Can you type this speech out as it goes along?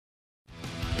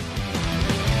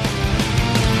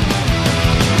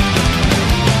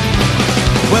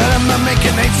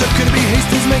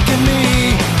beast is making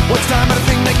me. What's time of the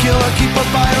thing they kill or keep a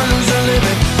fire or lose or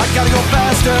living? I gotta go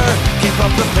faster, keep up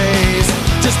the pace,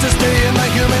 just to stay in the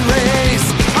human race.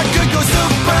 I could go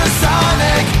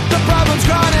supersonic, the problem's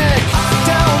chronic.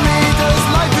 Tell me, does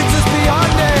life exist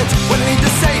beyond it? When I need to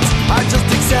sate, I just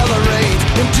accelerate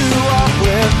into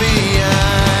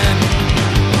oblivion.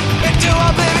 Into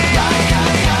oblivion.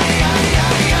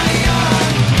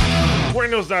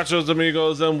 Buenos nachos,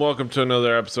 amigos, and welcome to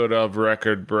another episode of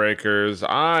Record Breakers.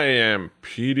 I am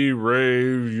Petey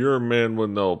Rave, your man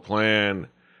with no plan,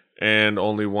 and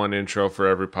only one intro for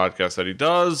every podcast that he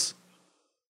does,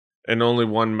 and only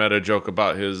one meta joke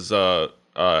about his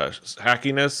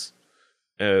hackiness.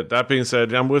 That being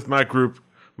said, I'm with my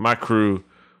crew,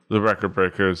 the Record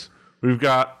Breakers. We've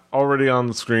got already on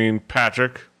the screen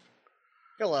Patrick.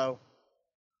 Hello.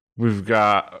 We've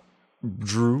got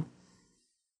Drew.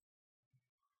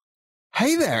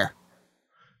 Hey there.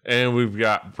 And we've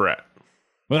got Brett.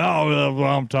 Well,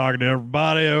 I'm talking to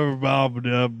everybody.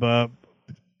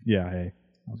 Yeah, hey.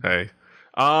 Hey.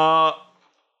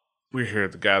 We're here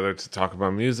to gather to talk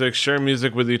about music, share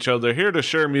music with each other, here to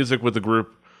share music with the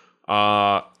group.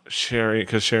 Sharing,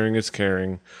 because sharing is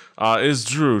caring. Is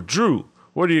Drew. Drew,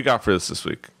 what do you got for us this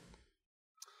week?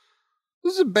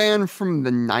 This is a band from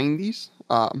the 90s.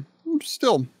 I'm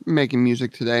still making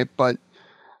music today, but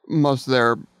most of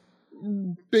their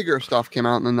bigger stuff came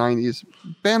out in the 90s.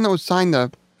 Band that was signed to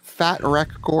Fat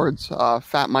Records,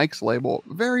 Fat Mike's label,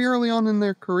 very early on in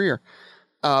their career.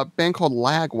 Band called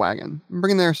Lagwagon. I'm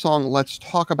bringing their song "Let's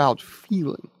Talk About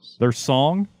Feelings." Their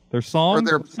song?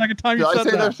 Second time you said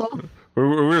that. Their song?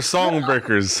 We're song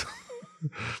breakers.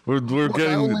 we're getting.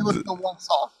 I only listen to one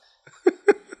song.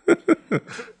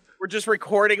 We're just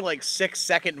recording like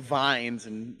 6-second vines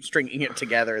and stringing it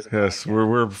together. As a Yes, podcast.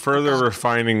 we're further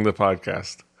refining the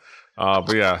podcast.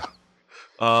 But yeah,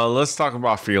 let's talk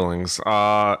about feelings.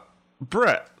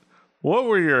 Brett, what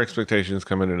were your expectations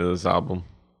coming into this album?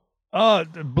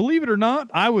 Believe it or not,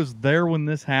 I was there when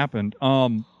this happened.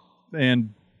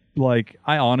 And like,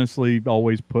 I honestly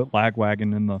always put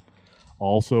Lagwagon in the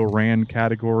also ran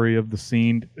category of the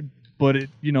scene, but it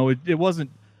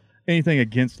wasn't anything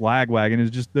against Lagwagon.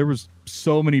 It's just there was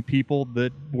so many people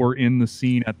that were in the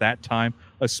scene at that time,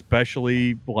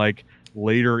 especially like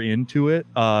later into it,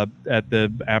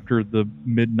 after the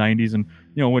mid 90s, and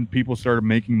when people started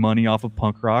making money off of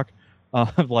punk rock,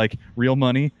 like real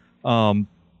money, and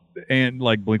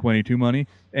like Blink-182 money,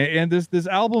 and this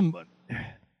album,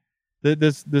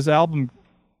 this album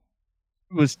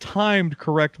was timed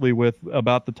correctly with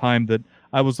about the time that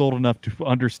I was old enough to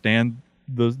understand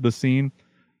the scene,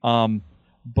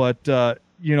 but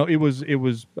it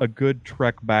was a good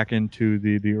trek back into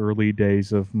the early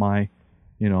days of my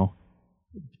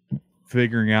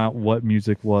figuring out what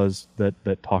music was that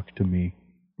talked to me.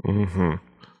 Mm-hmm.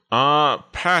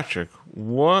 Patrick,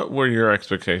 what were your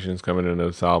expectations coming into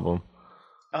this album?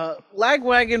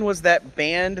 Lagwagon was that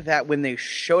band that when they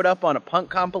showed up on a punk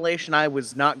compilation, I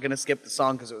was not going to skip the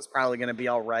song because it was probably going to be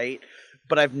all right.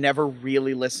 But I've never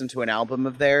really listened to an album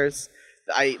of theirs.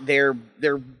 They're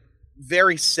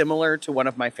very similar to one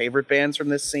of my favorite bands from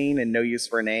this scene, and No Use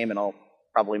for a Name, and I'll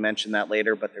probably mention that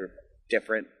later. But they're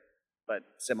different, but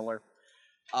similar.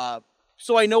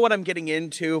 So I know what I'm getting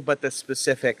into, but the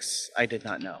specifics I did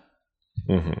not know.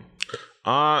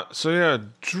 Mm-hmm. So yeah,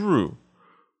 Drew,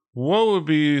 what would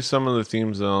be some of the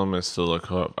themes and elements to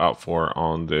look out for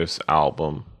on this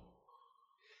album?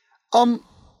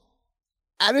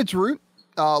 At its root,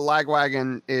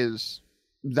 Lagwagon is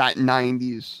that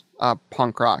 90s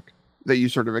punk rock that you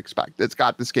sort of expect. It's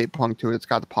got the skate punk to it. It's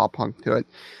got the pop punk to it.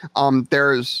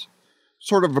 There's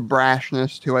sort of a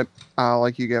brashness to it,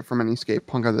 like you get from any skate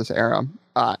punk of this era.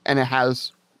 And it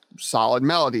has solid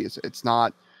melodies. It's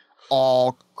not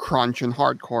all crunch and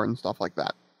hardcore and stuff like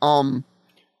that.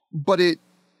 But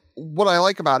what I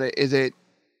like about it is it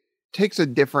takes a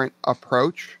different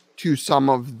approach to some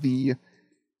of the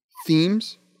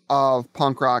themes of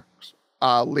punk rock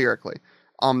lyrically.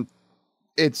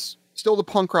 It's still the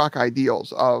punk rock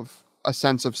ideals of a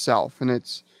sense of self, and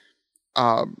it's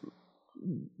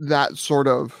that sort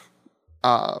of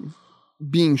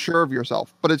being sure of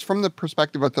yourself, but it's from the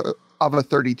perspective of a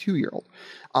 32-year-old.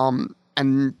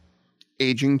 And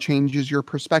aging changes your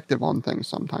perspective on things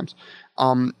sometimes.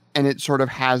 And it sort of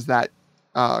has that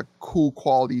cool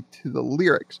quality to the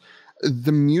lyrics.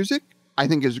 The music, I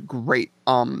think, is great.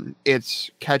 It's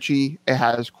catchy, it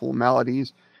has cool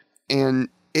melodies, and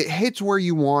it hits where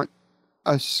you want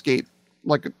a skate,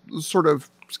 like a sort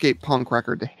of skate punk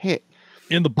record to hit.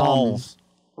 In the balls.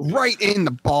 Right in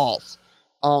the balls.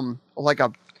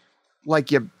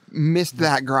 Like you missed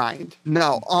that grind.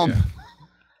 No.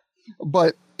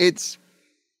 but it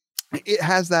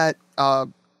has that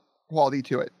quality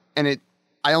to it, and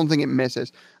I don't think it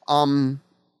misses.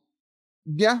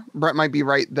 Yeah, Brett might be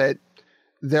right that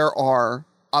there are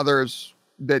others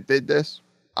that did this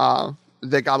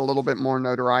that got a little bit more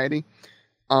notoriety.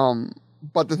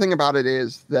 But the thing about it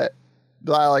is that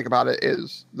I like about it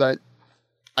is that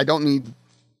I don't need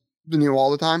the new all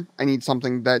the time. I need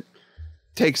something that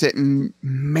takes it and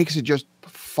makes it just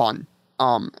fun.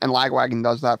 And Lagwagon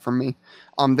does that for me.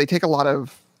 They take a lot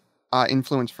of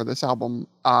influence for this album.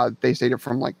 They stated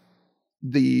from like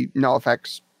the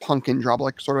NoFX punk and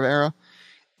Drublic sort of era.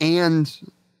 And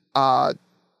not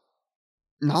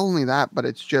only that, but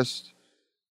it's just,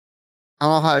 I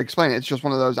don't know how to explain it. It's just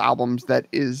one of those albums that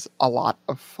is a lot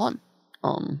of fun.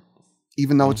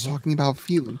 Even though it's talking about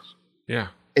feelings. Yeah.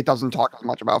 It doesn't talk as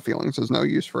much about feelings as No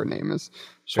Use for a Name, as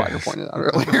Swagger pointed out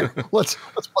earlier. let's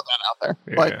put that out there.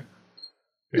 Yeah. But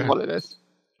it's what it is.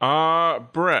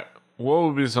 Brett, what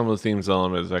would be some of the themes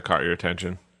elements that caught your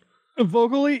attention?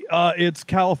 Vocally, it's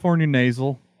California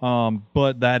nasal,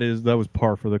 but that was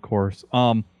par for the course.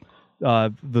 The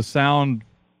sound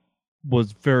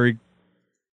was very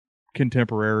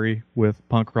contemporary with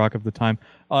punk rock of the time.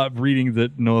 Reading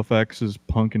that NoFX's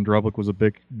punk and Drublic was a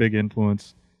big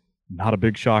influence. Not a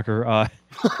big shocker.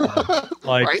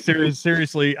 Right?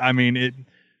 Seriously, I mean it.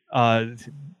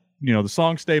 The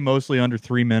songs stay mostly under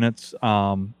 3 minutes.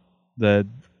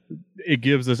 It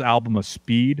gives this album a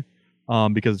speed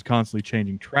because it's constantly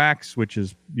changing tracks, which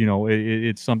is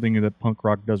it's something that punk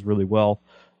rock does really well.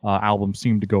 Albums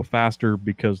seem to go faster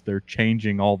because they're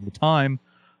changing all the time.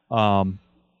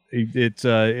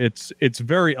 It's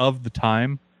very of the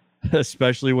time,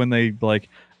 especially when they like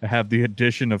have the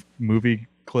addition of movie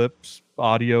clips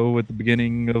audio at the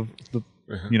beginning of the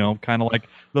kind of like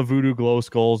the Voodoo Glow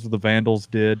Skulls the Vandals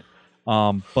did.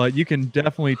 But you can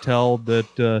definitely tell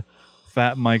that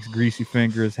Fat Mike's greasy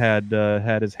fingers had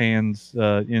his hands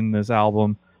in this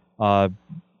album,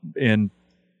 in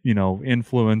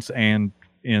influence and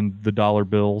in the dollar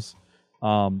bills.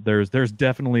 There's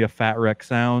definitely a Fat Wreck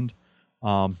sound.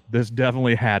 This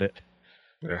definitely had it.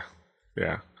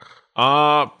 Yeah.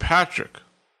 Patrick,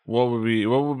 what would be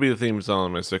the themes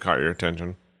elements that caught your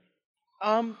attention?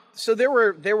 So there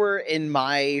were in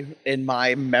my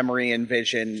memory and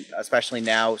vision, especially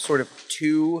now, sort of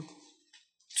two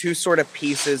sort of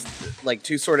pieces, like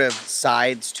two sort of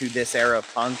sides to this era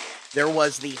of punk. There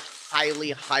was the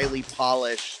highly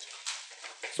polished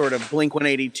sort of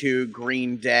Blink-182,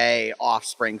 Green Day,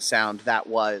 Offspring sound that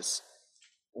was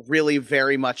really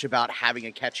very much about having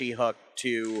a catchy hook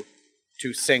to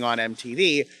sing on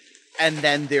MTV. And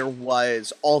then there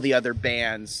was all the other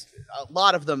bands, a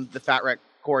lot of them the Fat Wreck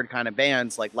Chord kind of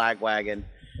bands like Lagwagon,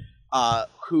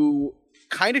 who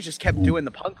kind of just kept doing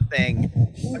the punk thing.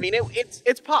 I mean,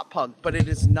 it's pop punk, but it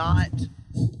is not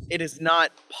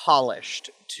polished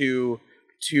to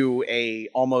a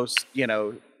almost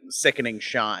sickening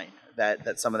shine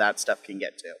that some of that stuff can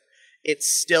get to.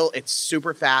 It's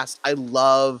super fast. I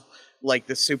love like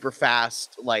the super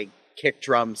fast like kick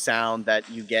drum sound that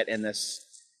you get in this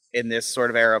sort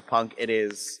of era of punk.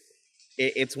 It's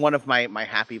one of my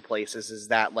happy places is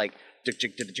that like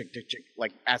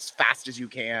like as fast as you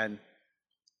can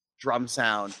drum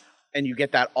sound, and you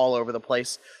get that all over the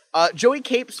place. Joey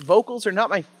Cape's vocals are not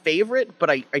my favorite, but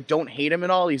I don't hate him at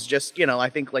all. He's just, I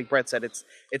think like Brett said, it's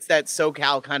that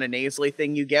SoCal kind of nasally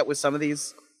thing you get with some of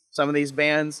these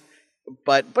bands,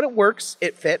 but it works.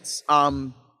 It fits.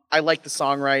 I like the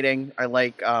songwriting. I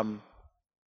like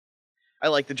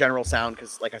the general sound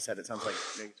because, like I said, it sounds like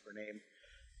No Use for a Name,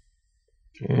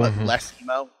 but less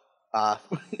emo.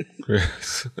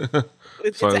 Yes.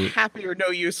 It's a happier No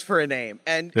Use for a Name,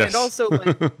 and also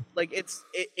like it's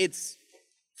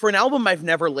for an album I've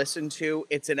never listened to.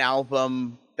 It's an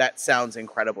album that sounds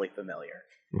incredibly familiar.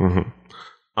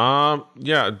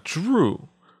 Yeah, Drew,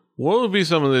 what would be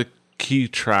some of the key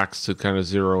tracks to kind of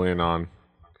zero in on?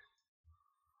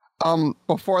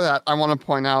 Before that, I want to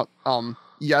point out,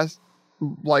 yes,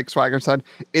 like Swagger said,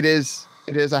 it is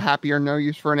a happier No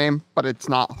Use for a Name, but it's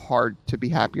not hard to be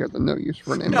happier than No Use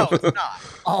for a Name. No, it's not.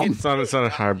 It's not a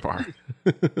high bar.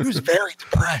 He was very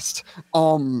depressed.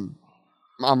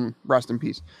 Rest in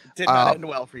peace. Did not end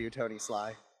well for you, Tony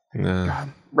Sly. Nah.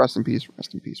 God, rest in peace.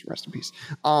 Rest in peace. Rest in peace.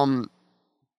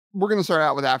 We're gonna start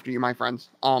out with After You, my friends.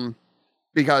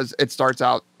 Because it starts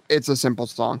out. It's a simple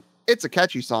song. It's a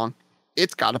catchy song.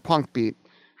 It's got a punk beat.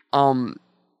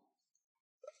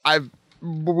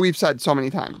 We've said so many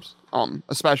times,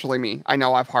 especially me. I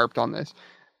know I've harped on this.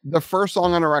 The first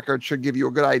song on a record should give you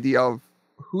a good idea of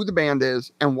who the band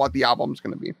is and what the album's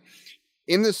going to be.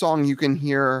 In this song, you can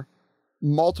hear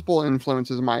multiple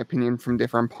influences, in my opinion, from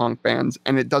different punk bands,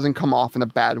 and it doesn't come off in a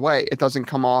bad way. It doesn't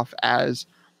come off as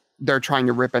they're trying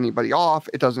to rip anybody off.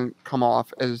 It doesn't come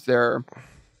off as they're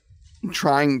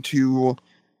trying to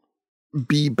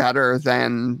be better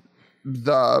than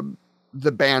the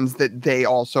bands that they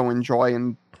also enjoy,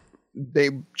 and they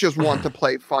just want to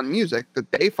play fun music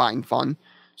that they find fun.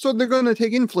 So they're going to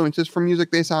take influences from music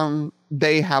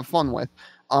they have fun with.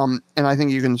 And I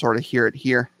think you can sort of hear it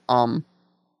here.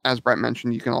 As Brett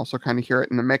mentioned, you can also kind of hear it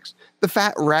in the mix. The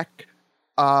Fat Wreck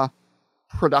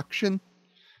production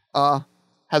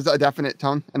has a definite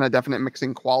tone and a definite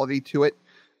mixing quality to it.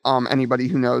 Anybody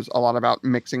who knows a lot about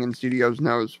mixing in studios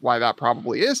knows why that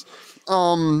probably is.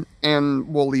 And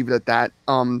we'll leave it at that.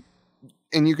 And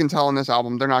you can tell in this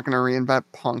album, they're not going to reinvent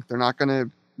punk. They're not going to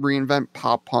reinvent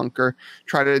pop punk or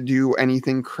try to do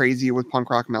anything crazy with punk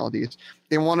rock melodies.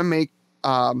 They want to make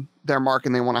their mark,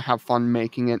 and they want to have fun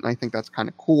making it. And I think that's kind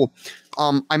of cool.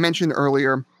 I mentioned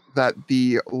earlier that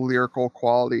the lyrical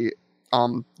quality,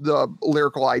 the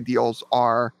lyrical ideals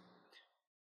are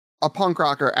a punk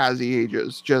rocker as he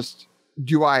ages. Just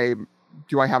do I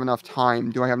have enough time?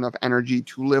 Do I have enough energy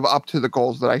to live up to the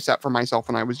goals that I set for myself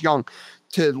when I was young,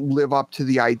 to live up to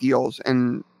the ideals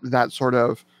and that sort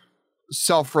of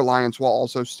self-reliance, while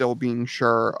also still being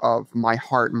sure of my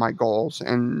heart, my goals,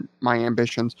 and my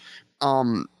ambitions.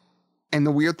 And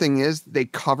the weird thing is, they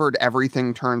covered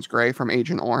Everything Turns Gray from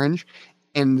Agent Orange,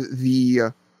 and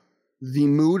the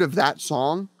mood of that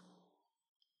song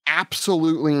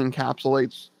absolutely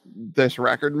encapsulates this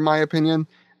record, in my opinion,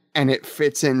 and it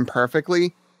fits in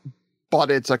perfectly.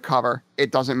 But it's a cover;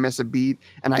 it doesn't miss a beat,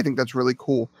 and I think that's really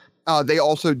cool. They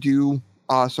also do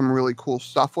some really cool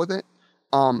stuff with it.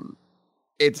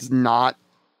 It's not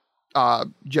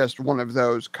just one of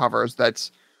those covers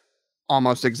that's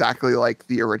almost exactly like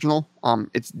the original.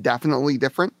 It's definitely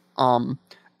different.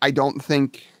 I don't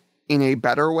think in a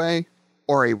better way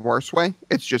or a worse way.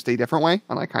 It's just a different way,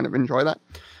 and I kind of enjoy that.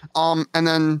 And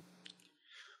then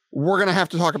we're going to have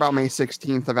to talk about May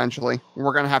 16th eventually.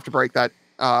 We're going to have to break that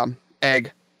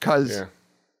egg, because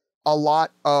a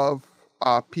lot of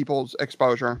people's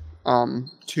exposure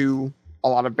to a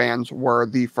lot of bands were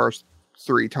the first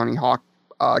 3 Tony Hawk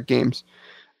games.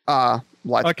 A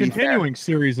continuing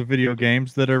series of video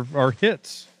games that are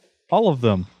hits. All of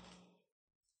them.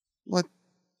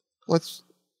 Let's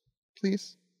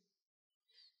please.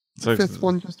 The 5th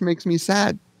one just makes me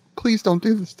sad. Please don't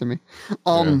do this to me.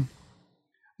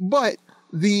 But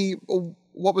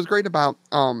what was great about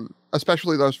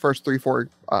especially those first 3-4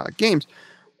 games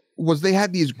was they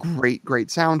had these great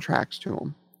soundtracks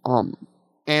to them.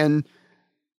 And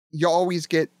you always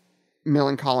get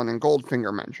Millencolin and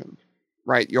Goldfinger mentioned,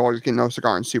 right? You always get No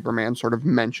Cigar and Superman sort of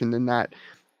mentioned in that.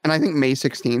 And I think May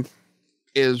 16th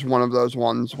is one of those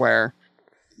ones where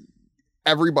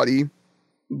everybody,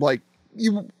 like,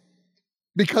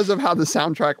 because of how the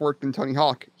soundtrack worked in Tony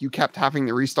Hawk, you kept having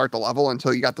to restart the level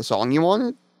until you got the song you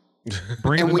wanted.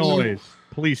 Bring the noise.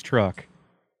 Police truck.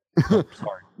 Oh,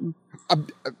 sorry.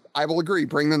 I will agree.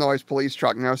 Bring the noise, police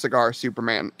truck, No Cigar,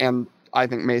 Superman, and I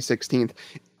think May 16th.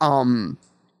 And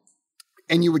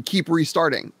you would keep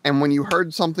restarting. And when you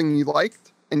heard something you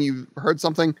liked, and you heard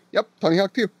something, yep, Tony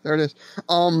Hawk 2, there it is.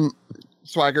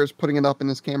 Swagger's putting it up in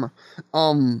his camera.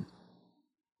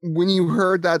 When you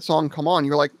heard that song come on,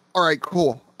 you're like, all right,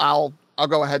 cool. I'll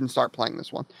go ahead and start playing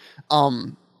this one.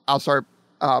 I'll start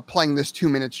playing this 2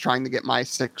 minutes trying to get my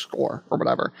 6 score or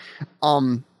whatever.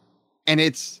 And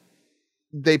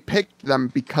they picked them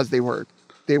because they were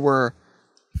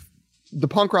the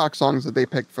punk rock songs that they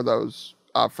picked for those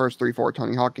first 3-4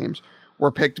 Tony Hawk games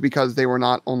were picked because they were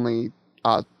not only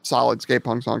solid skate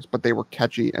punk songs, but they were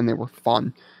catchy and they were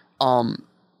fun.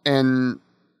 And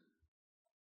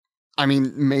I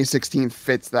mean, May 16th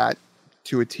fits that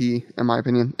to a T, in my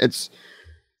opinion. It's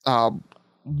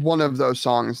one of those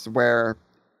songs where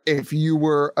if you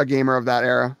were a gamer of that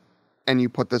era and you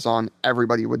put this on,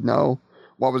 everybody would know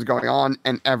what was going on,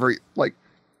 and every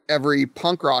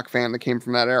punk rock fan that came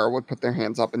from that era would put their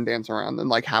hands up and dance around and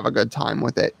like have a good time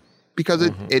with it, because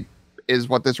it is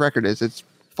what this record is. It's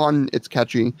fun, it's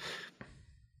catchy.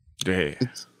 Yeah.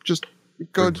 It's just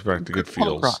good. Brings back the good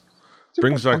feels.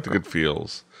 Brings back the good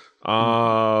feels.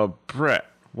 Brett,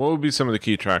 what would be some of the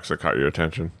key tracks that caught your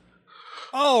attention?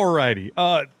 Alrighty.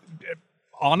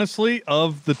 Honestly,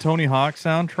 of the Tony Hawk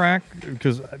soundtrack,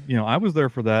 because I was there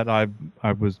for that. I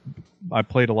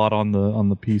played a lot on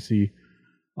the PC,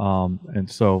 and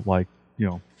so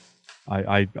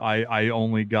I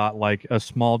only got like a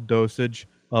small dosage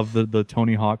of the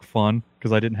Tony Hawk fun,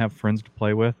 because I didn't have friends to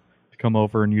play with to come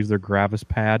over and use their Gravis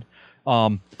pad.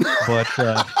 But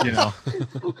there's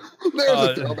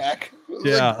a throwback.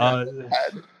 Yeah,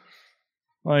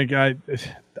 like I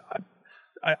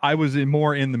was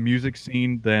more in the music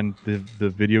scene than the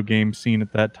video game scene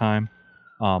at that time,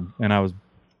 and I was,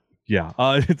 yeah.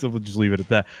 So we'll just leave it at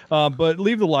that. But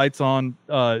Leave the Lights On.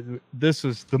 This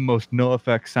is the most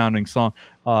NoFX sounding song.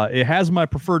 It has my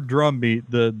preferred drum beat.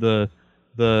 The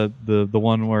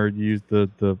one where you use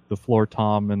the floor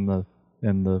tom and the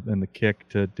kick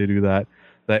to do that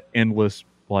endless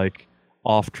like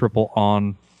off triple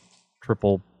on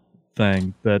triple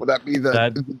thing. Would that be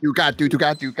you got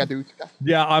to.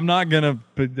 Yeah, I'm not gonna.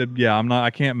 Yeah, I'm not. I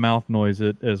can't mouth noise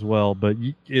it as well. But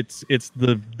it's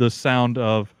the sound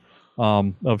of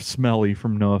Smelly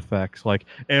from NoFX. Like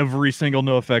every single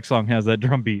NoFX song has that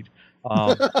drum beat.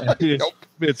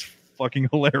 It's fucking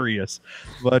hilarious.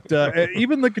 But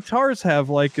even the guitars have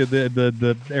like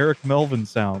the Eric Melvin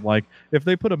sound. Like if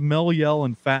they put a Mel Yell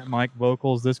and Fat Mike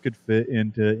vocals, this could fit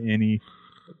into any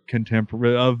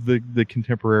contemporary of the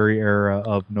contemporary era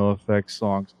of NoFX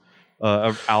songs,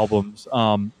 of albums.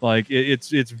 Like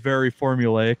it's very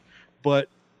formulaic, but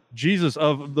Jesus,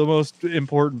 of the most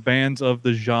important bands of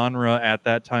the genre at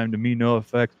that time to me,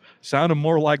 NoFX sounded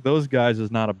more like those guys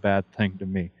is not a bad thing to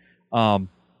me. And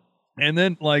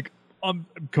then like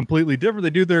completely different, they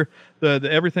do the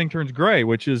Everything Turns Gray,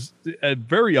 which is a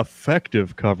very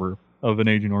effective cover of an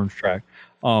Agent Orange track.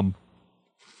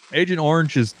 Agent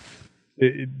Orange is,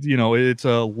 it's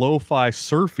a lo-fi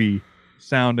surfy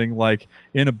sounding, like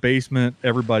in a basement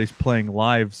everybody's playing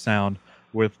live sound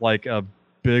with like a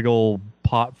big old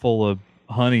pot full of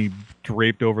honey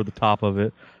draped over the top of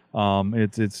it.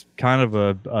 It's kind of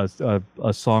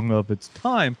a song of its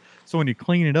time. So when you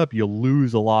clean it up, you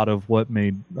lose a lot of what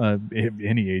made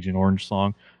any Agent Orange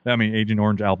song. I mean, Agent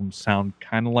Orange albums sound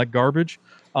kind of like garbage,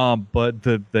 but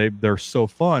they're so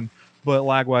fun. But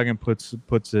Lagwagon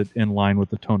puts it in line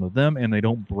with the tone of them, and they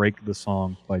don't break the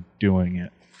song by doing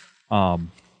it.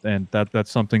 And that's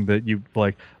something that you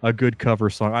like. A good cover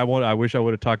song. I wish I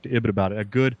would have talked to Ibit about it. A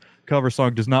good cover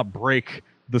song does not break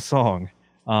the song,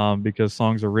 because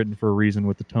songs are written for a reason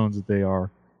with the tones that they are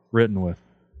written with.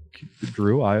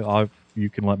 Drew, you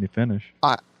can let me finish.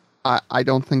 I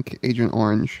don't think Agent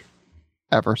Orange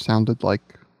ever sounded like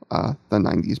the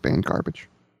 '90s band Garbage.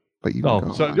 But you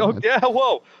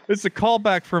whoa! It's a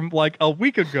callback from like a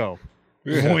week ago.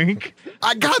 Yeah. Wink.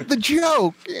 I got the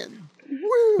joke.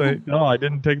 Woo. No, I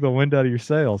didn't take the wind out of your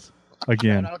sails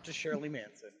again. Shout out to Shirley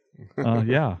Manson.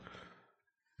 Yeah.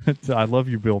 I love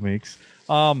you, Bill Meeks.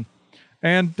 And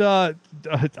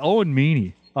Owen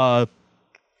Meany.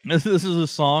 This is a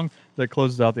song that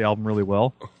closes out the album really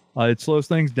well. It slows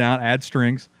things down, adds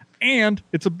strings, and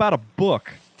it's about a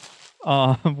book.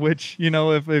 Which,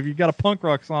 if you got a punk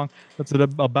rock song that's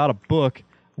about a book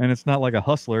and it's not like a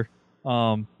Hustler,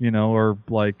 or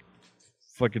like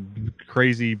fucking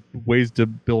crazy ways to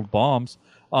build bombs,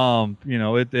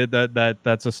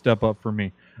 that's a step up for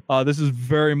me. This is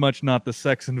very much not the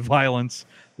sex and violence.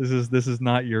 This is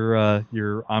not your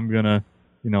I'm gonna,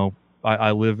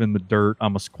 I live in the dirt,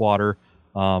 I'm a squatter,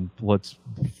 let's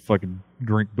fucking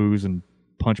drink booze and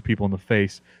punch people in the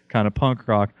face kind of punk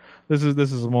rock. This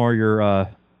is more your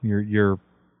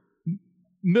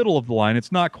middle of the line.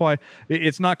 It's not quite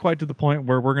to the point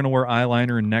where we're gonna wear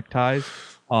eyeliner and neckties.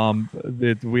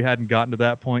 We hadn't gotten to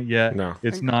that point yet. No.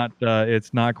 It's not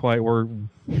quite. We're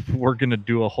gonna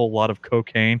do a whole lot of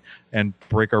cocaine and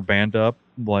break our band up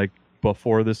like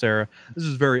before this era. This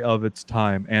is very of its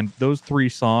time, and those three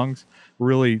songs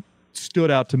really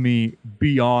stood out to me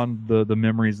beyond the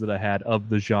memories that I had of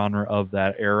the genre of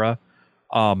that era.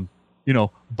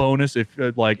 Bonus, if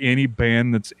like any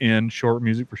band that's in short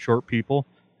music for short people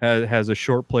has a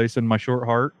short place in my short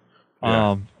heart.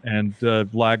 Yeah. And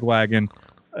Lagwagon,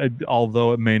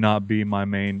 although it may not be my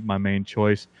main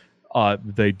choice,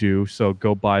 they do. So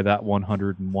go buy that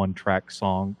 101 track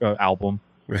song album.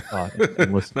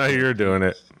 And listen. Now you're doing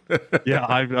it. Yeah,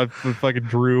 I fucking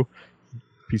Drew,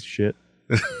 piece of shit.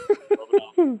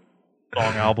 Song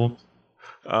albums.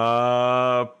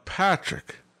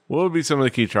 Patrick, what would be some of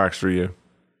the key tracks for you?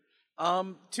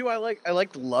 Two, I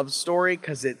liked Love Story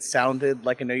because it sounded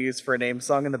like a No Use for a Name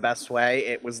song in the best way.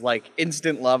 It was like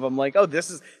instant love. I'm like, oh, this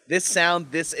is the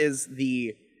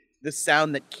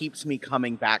sound that keeps me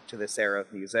coming back to this era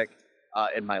of music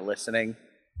in my listening.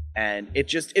 And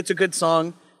it's a good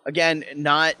song. Again,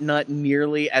 not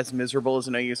nearly as miserable as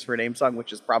a No Use for a Name song,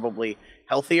 which is probably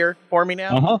healthier for me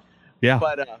now. Uh-huh. Yeah.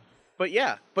 But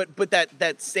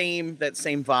that same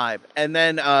vibe. And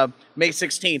then May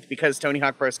 16th, because Tony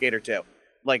Hawk Pro Skater 2.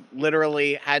 Like,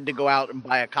 literally had to go out and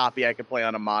buy a copy I could play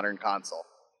on a modern console.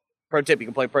 Pro tip, you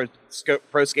can play Pro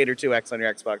Skater 2X on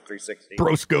your Xbox 360.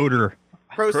 Pro Scoter.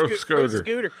 Pro Scooter.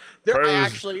 Scooter. There, Pro- I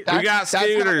actually, We got That's not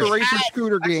scooters. the Racer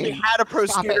Scooter actually game. had a Pro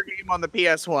Stop Scooter it. game on the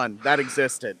PS1 that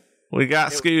existed. We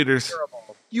got scooters.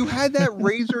 Terrible. You had that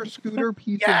Razor Scooter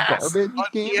piece Yes, of garbage on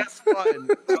game? PS1.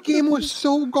 That game was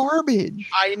so garbage.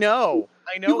 I know.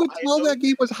 You could tell that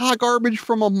game was hot garbage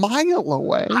from a mile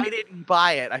away. I didn't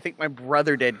buy it. I think my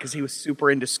brother did because he was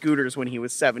super into scooters when he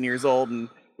was 7 years old, and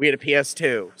we had a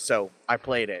PS2, so I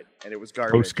played it, and it was Pro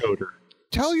garbage. Scooter.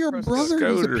 Tell your Pro brother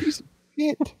Scooter. he's a piece of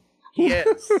shit. He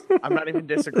is. I'm not even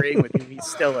disagreeing with you. He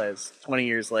still is. 20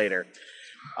 years later.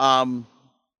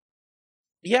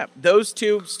 Yeah, those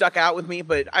two stuck out with me,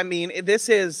 but I mean, this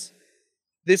is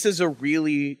a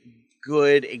really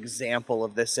good example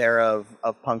of this era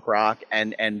of punk rock,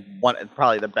 and one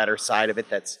probably the better side of it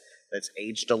that's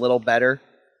aged a little better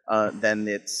than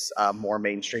its more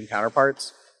mainstream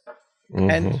counterparts.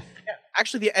 And yeah,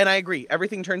 actually, and I agree.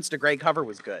 Everything Turns to Gray cover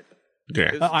was good.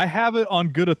 Yeah. I have it on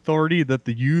good authority that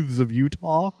the youths of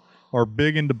Utah are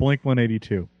big into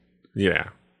Blink-182. Yeah.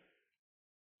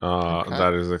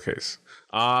 That is the case.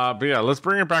 But yeah, let's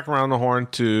bring it back around the horn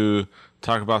to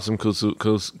talk about some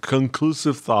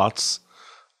conclusive thoughts.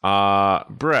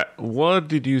 Brett, what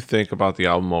did you think about the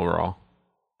album overall?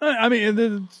 I mean,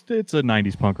 it's a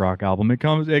 '90s punk rock album.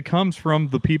 It comes from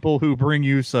the people who bring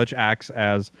you such acts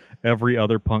as every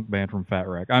other punk band from Fat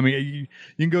Wreck. I mean, you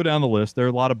can go down the list. There are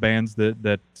a lot of bands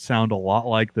that sound a lot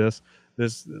like this.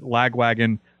 This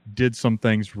Lagwagon did some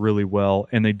things really well,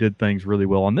 and they did things really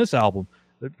well on this album.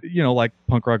 You know, like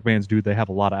punk rock bands do, they have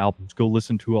a lot of albums. Go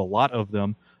listen to a lot of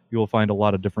them. You'll find a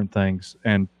lot of different things,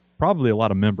 and probably a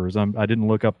lot of members. I didn't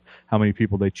look up how many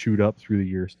people they chewed up through the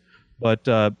years, but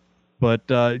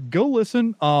go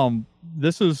listen.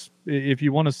 This is, if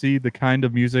you want to see the kind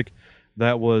of music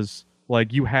that was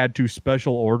like you had to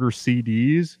special order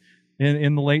CDs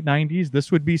in the late 90s,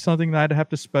 this would be something that I'd have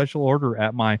to special order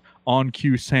at my On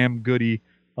Cue Sam Goody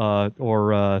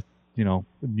or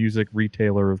music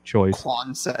retailer of choice.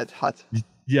 Quonset Hut.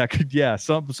 Yeah,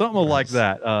 something like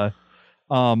that.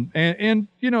 And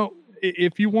you know,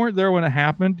 if you weren't there when it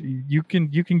happened, you can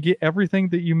get everything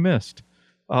that you missed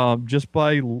just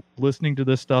by listening to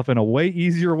this stuff in a way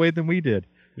easier way than we did,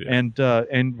 and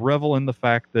revel in the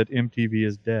fact that MTV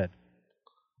is dead,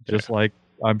 just like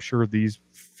I'm sure these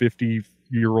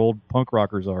 50-year-old punk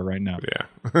rockers are right now.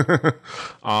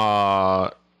 Yeah.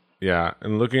 Yeah,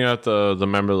 and looking at the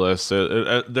member list,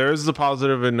 there is the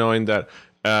positive in knowing that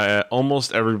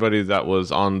almost everybody that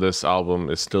was on this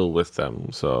album is still with them.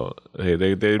 So hey,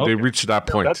 they reached that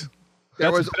point.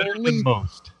 There That's was better only than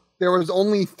most. There was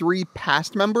only 3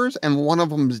 past members, and one of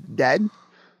them's dead.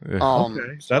 Yeah.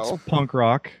 That's So punk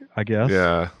rock, I guess.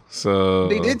 Yeah, so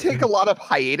they did take a lot of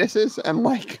hiatuses and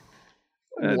left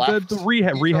The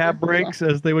rehab other. breaks,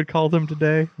 as they would call them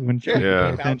today. When Yeah. Yeah.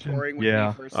 About attention. touring when Yeah.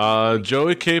 we first started.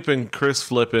 Joey Cape and Chris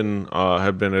Flippin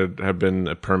have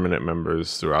been permanent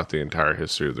members throughout the entire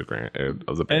history of the band.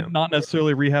 And not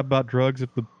necessarily rehab about drugs.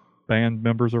 If the band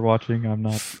members are watching, I'm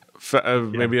not.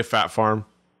 Maybe a Fat Farm.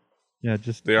 Yeah,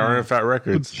 just They are in Fat some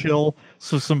Records. chill.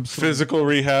 So some Physical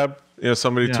rehab. You know,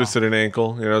 somebody Yeah. twisted an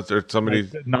ankle. You know, or somebody.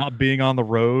 like not being on the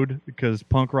road, because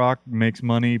punk rock makes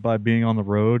money by being on the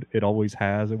road. It always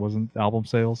has. It wasn't album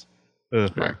sales.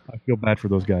 Ugh, Yeah. I feel bad for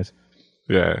those guys.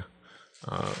 Yeah.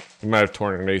 You might have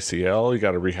torn an ACL. You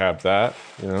got to rehab that.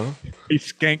 You know. He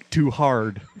skanked too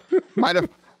hard. might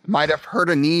have hurt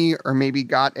a knee or maybe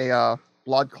got a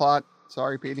blood clot.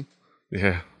 Sorry, Petey.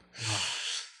 Yeah.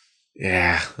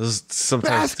 Yeah.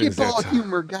 Sometimes things Basketball get-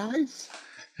 humor, guys.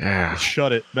 Yeah.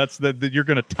 Shut it. That's you're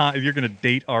gonna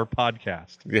date our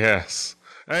podcast. Yes.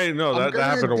 Hey, no, I'm that gonna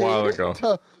happened a date while it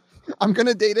ago. I'm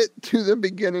gonna date it to the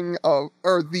beginning of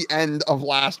or the end of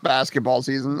last basketball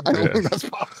season. I don't think that's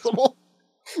possible.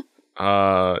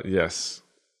 Yes.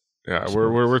 Yeah,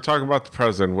 we're talking about the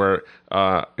present where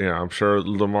I'm sure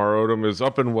Lamar Odom is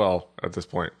up and well at this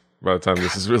point by the time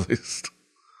this is released.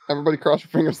 Everybody cross your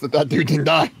fingers that dude didn't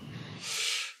die.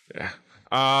 Yeah.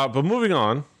 But moving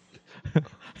on.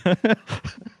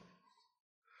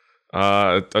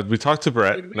 We talked to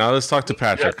Brett. Now let's talk to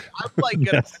Patrick. I'm like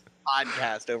gonna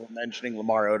podcast over mentioning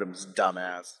Lamar Odom's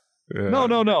dumbass. Yeah.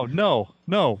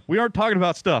 No. We aren't talking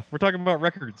about stuff. We're talking about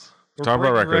records. We're Talk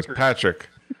about breaking records. Patrick,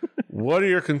 what are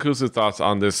your conclusive thoughts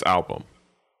on this album?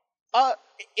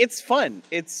 It's fun.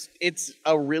 It's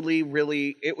a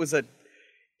really it was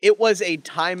a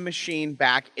time machine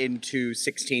back into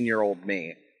 16-year-old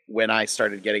me when I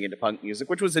started getting into punk music,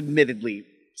 which was admittedly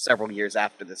several years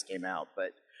after this came out,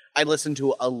 but I listened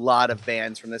to a lot of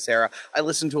bands from this era. I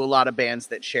listened to a lot of bands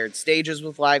that shared stages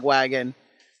with Lagwagon,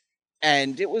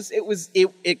 and it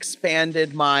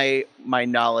expanded my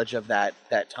knowledge of that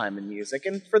time in music,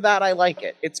 and for that I like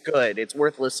it. It's good. It's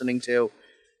worth listening to.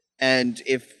 And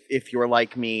if you're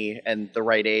like me and the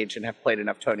right age and have played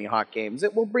enough Tony Hawk games,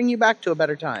 it will bring you back to a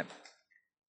better time.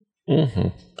 Mm-hmm.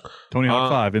 Tony Hawk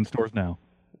 5 in stores now.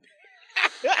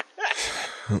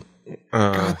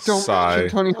 God, don't sigh. mention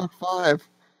Tony Hawk 5.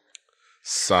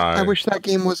 Sigh. I wish that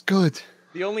game was good.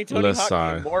 The only Tony Let's Hawk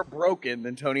sigh. game more broken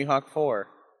than Tony Hawk 4.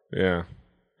 Yeah.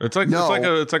 It's like No.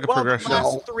 it's like a Well, progression. the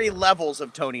last No. 3 levels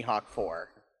of Tony Hawk 4.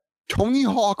 Tony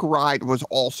Hawk Ride was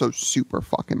also super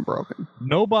fucking broken.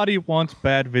 Nobody wants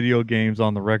bad video games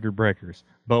on the record breakers,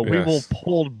 but we will Yes.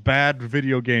 pull bad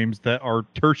video games that are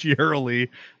tertiarily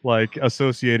like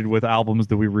associated with albums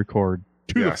that we record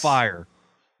to the Yes. fire.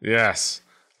 Yes.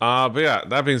 But yeah,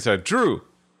 that being said, Drew,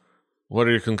 what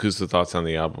are your conclusive thoughts on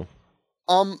the album?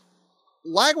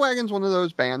 Lagwagon's one of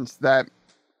those bands that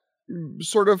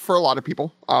sort of, for a lot of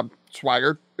people,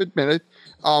 Swagger admitted,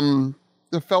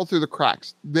 that fell through the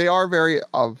cracks. They are very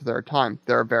of their time.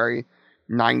 They're a very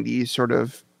 90s sort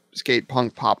of skate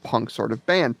punk, pop punk sort of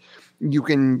band. You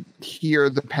can hear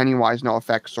the Pennywise No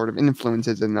Effects sort of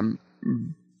influences in them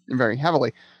very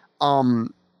heavily.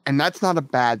 And that's not a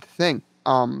bad thing.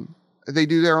 They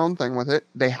do their own thing with it.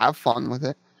 They have fun with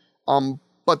it.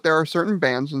 But there are certain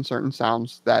bands and certain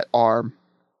sounds that are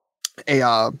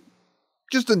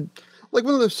like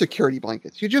one of those security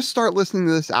blankets. You just start listening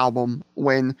to this album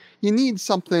when you need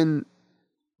something,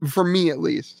 for me at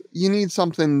least, you need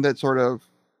something that sort of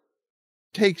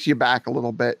takes you back a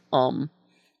little bit. And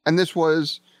this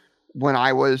was when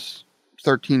I was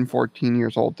 13, 14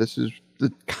 years old. This is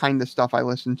the kind of stuff I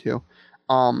listened to.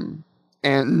 And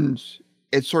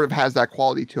it sort of has that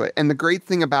quality to it. And the great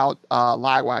thing about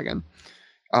Lagwagon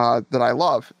that I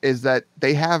love is that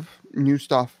they have new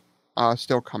stuff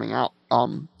still coming out.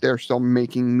 They're still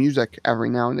making music every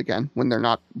now and again when they're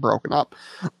not broken up.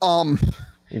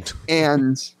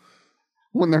 And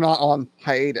when they're not on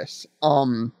hiatus.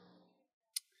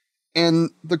 And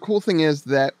the cool thing is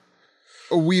that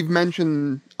we've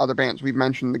mentioned other bands. We've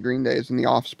mentioned the Green Days and the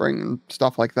Offspring and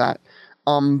stuff like that.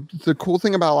 The cool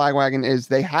thing about Lagwagon is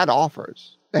they had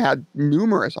offers. They had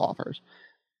numerous offers.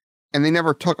 And they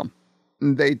never took them.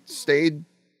 They stayed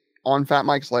on Fat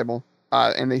Mike's label.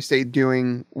 And they stayed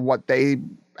doing what they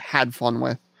had fun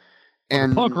with.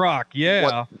 And Punk rock,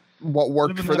 yeah. what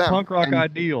worked Living for that them. punk rock And-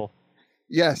 ideal.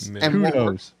 Yes. Man. And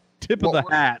Kudos. Tip of what the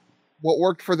worked- hat. what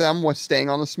worked for them was staying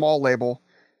on a small label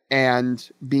and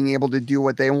being able to do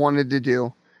what they wanted to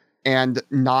do and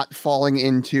not falling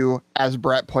into, as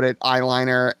Brett put it,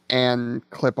 eyeliner and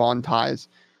clip-on ties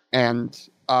and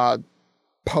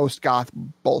post-goth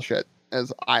bullshit,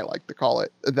 as I like to call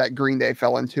it, that Green Day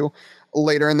fell into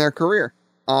later in their career.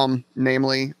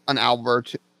 Namely an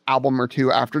album or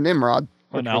two after Nimrod.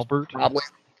 An which was Albert. Probably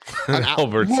An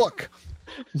Albert.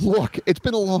 Look, it's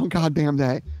been a long goddamn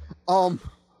day.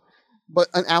 But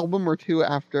an album or two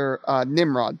after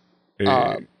Nimrod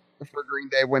for Green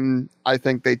Day, when I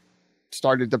think they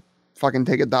started to fucking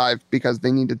take a dive because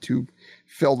they needed to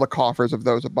fill the coffers of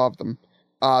those above them.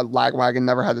 Lagwagon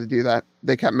never had to do that.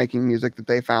 They kept making music that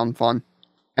they found fun,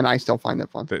 and I still find it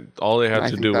fun. All they I had to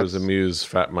think do was that's- amuse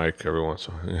Fat Mike every once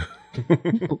in a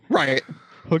while. Right.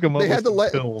 Hook them up They with had to some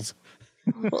let- pills.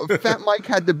 Fat Mike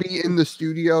had to be in the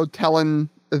studio telling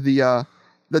the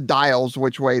dials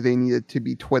which way they needed to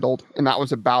be twiddled, and that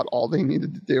was about all they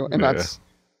needed to do. And Yeah. that's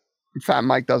Fat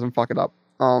Mike doesn't fuck it up.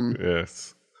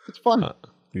 Yes. It's fun.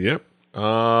 Yep.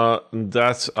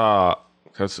 That's I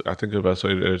think the best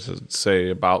way to say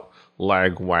about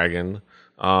Lagwagon.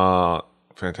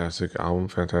 Fantastic album,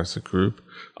 fantastic group.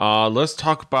 Let's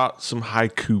talk about some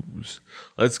haikus.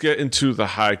 Let's get into the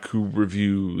haiku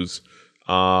reviews.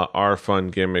 Our fun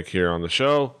gimmick here on the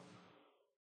show.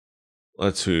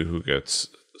 Let's see who gets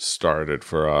started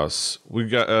for us. We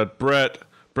got Brett.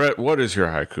 Brett, what is your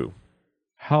haiku?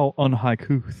 How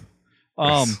unhaikuth.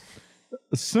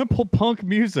 Simple punk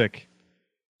music.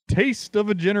 Taste of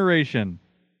a generation.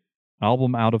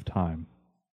 Album out of time.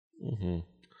 Mm-hmm.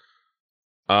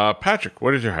 Patrick,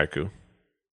 what is your haiku?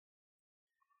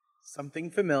 Something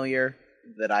familiar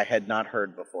that I had not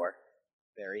heard before.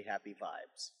 Very happy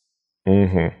vibes.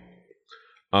 Mm-hmm.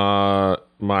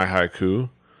 My haiku.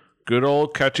 Good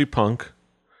old catchy punk.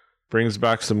 Brings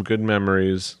back some good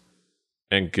memories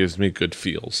and gives me good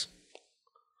feels.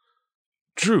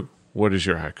 Drew, what is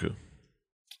your haiku?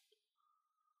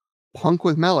 Punk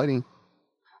with melody,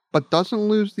 but doesn't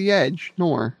lose the edge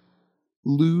nor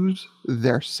lose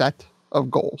their set of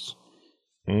goals.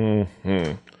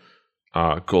 Mm-hmm.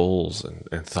 goals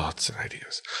and thoughts and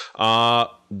ideas.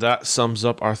 That sums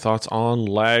up our thoughts on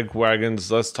Lagwagons.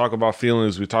 Let's talk about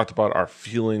feelings. We talked about our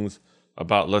feelings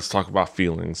about Let's Talk About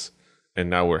Feelings, and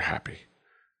now we're happy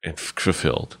and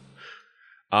fulfilled.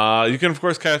 You can, of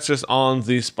course, catch us on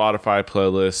the Spotify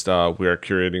playlist. We are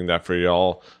curating that for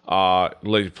y'all.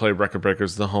 Let you play Record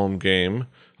Breakers, the home game.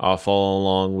 Follow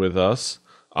along with us.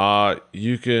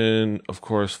 You can, of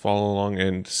course, follow along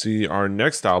and see our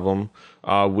next album,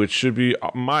 which should be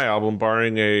my album,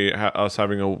 barring us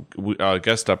having a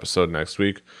guest episode next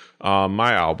week.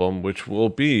 My album, which will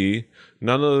be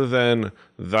none other than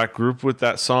that group with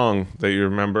that song that you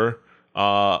remember,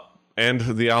 and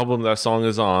the album that song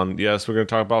is on. Yes, we're going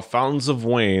to talk about Fountains of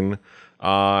Wayne,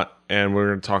 and we're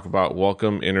going to talk about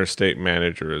Welcome Interstate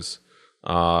Managers.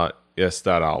 Yes,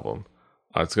 that album.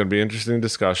 It's going to be an interesting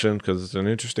discussion because it's an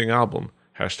interesting album.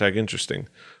 # interesting.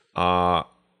 But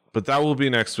that will be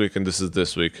next week, and this is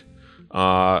this week.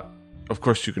 Of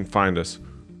course, you can find us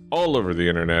all over the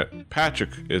internet. Patrick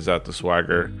is at The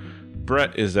Swagger.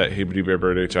 Brett is at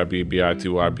HibbityBearbird,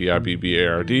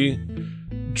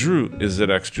 HIBBITYBIBBARD. Drew is at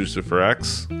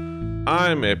XJuicerForX.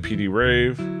 I'm at PD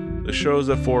Rave. The show's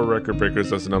at 4 Record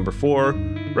Breakers. That's the number 4.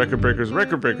 Record Breakers,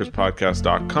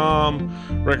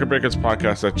 RecordBreakersPodcast.com,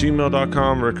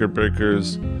 RecordBreakersPodcast@gmail.com, Record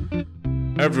Breakers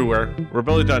everywhere.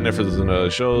 Rebelli.net for the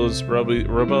other shows.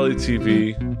 Rebelli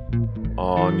TV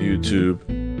on YouTube.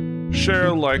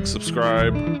 Share, like,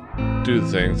 subscribe, do the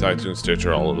things. iTunes,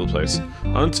 Stitcher, all over the place.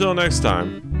 Until next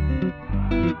time,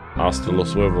 hasta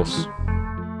los huevos.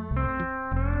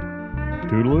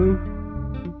 Toodaloo.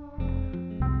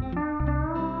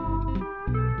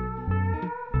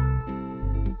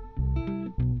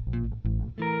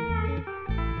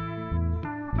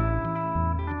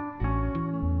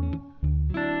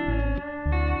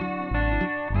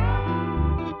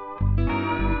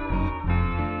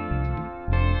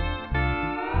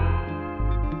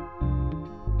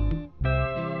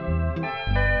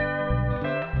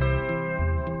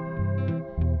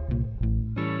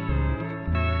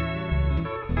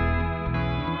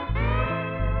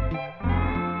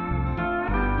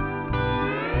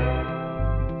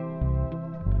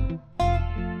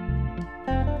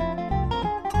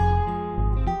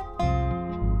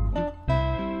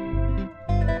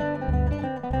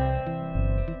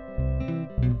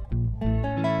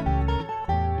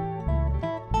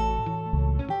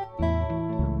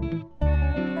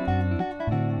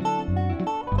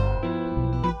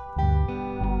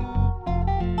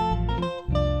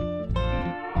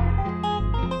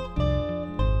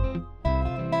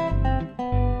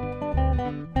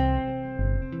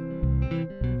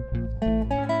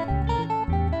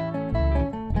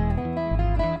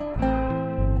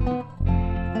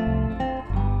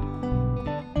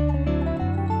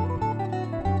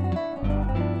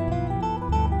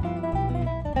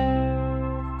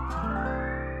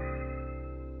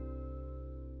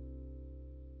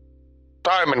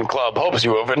 Diamond Club hopes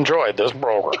you have enjoyed this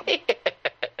program.